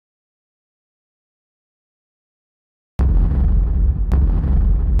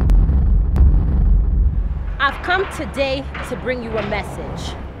I've come today to bring you a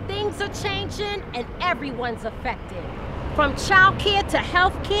message. Things are changing and everyone's affected. From childcare to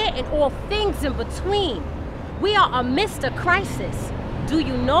healthcare and all things in between. We are amidst a crisis. Do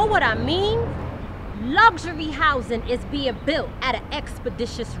you know what I mean? Luxury housing is being built at an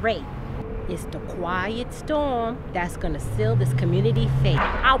expeditious rate. It's the quiet storm that's gonna seal this community fate.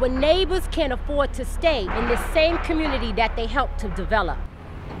 Our neighbors can't afford to stay in the same community that they helped to develop.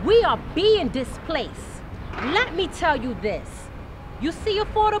 We are being displaced. Let me tell you this. You see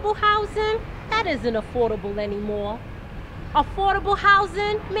affordable housing? That isn't affordable anymore. Affordable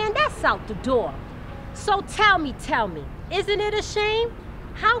housing, man, that's out the door. So tell me, isn't it a shame?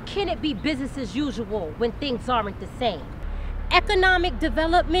 How can it be business as usual when things aren't the same? Economic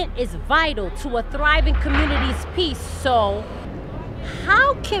development is vital to a thriving community's peace, so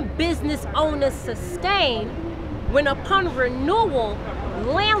how can business owners sustain when upon renewal,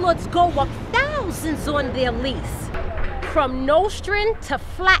 landlords go up thousands on their lease? From Nostrand to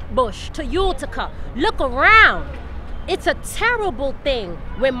Flatbush to Utica, look around. It's a terrible thing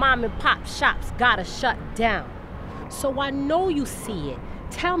when mom and pop shops gotta shut down. So I know you see it.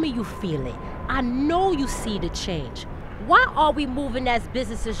 Tell me you feel it. I know you see the change. Why are we moving as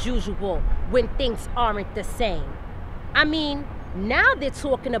business as usual when things aren't the same? I mean, now they're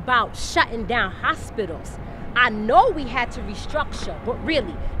talking about shutting down hospitals. I know we had to restructure, but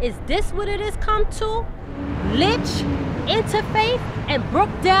really, is this what it has come to? Litch, Interfaith, and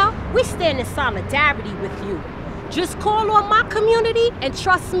Brookdale, we stand in solidarity with you. Just call on my community and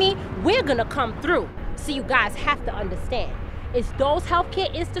trust me, we're gonna come through. So you guys have to understand, it's those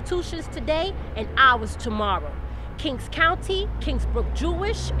healthcare institutions today and ours tomorrow. Kings County, Kingsbrook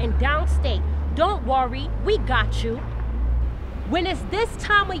Jewish, and downstate. Don't worry, we got you. When it's this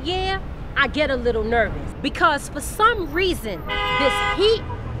time of year, I get a little nervous because for some reason, this heat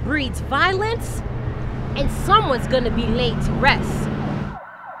breeds violence and someone's gonna be laid to rest.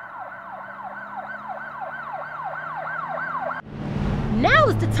 Now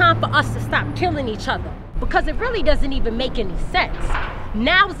is the time for us to stop killing each other because it really doesn't even make any sense.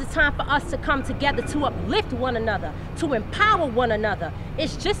 Now is the time for us to come together to uplift one another, to empower one another.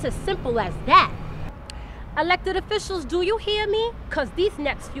 It's just as simple as that. Elected officials, do you hear me? Because these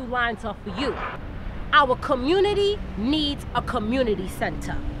next few lines are for you. Our community needs a community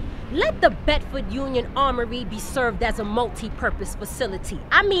center. Let the Bedford Union Armory be served as a multi-purpose facility.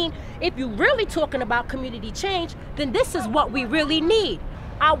 I mean, if you're really talking about community change, then this is what we really need.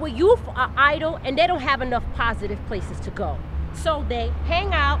 Our youth are idle and they don't have enough positive places to go. So they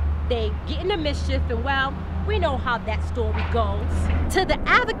hang out, they get into mischief, and well, we know how that story goes. To the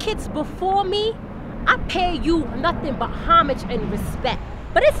advocates before me, I pay you nothing but homage and respect.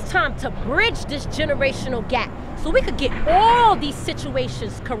 But it's time to bridge this generational gap so we could get all these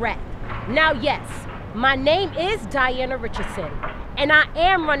situations correct. Now, yes, my name is Diana Richardson, and I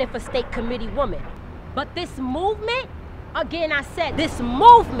am running for state committee woman. But this movement, again, I said, this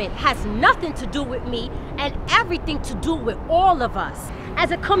movement has nothing to do with me and everything to do with all of us.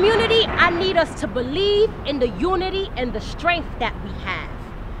 As a community, I need us to believe in the unity and the strength that we have.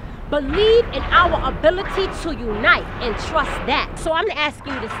 Believe in our ability to unite and trust that. So I'm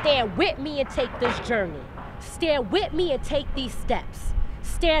asking you to stand with me and take this journey. Stand with me and take these steps.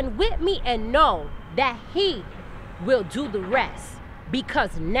 Stand with me and know that He will do the rest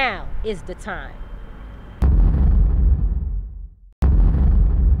because now is the time.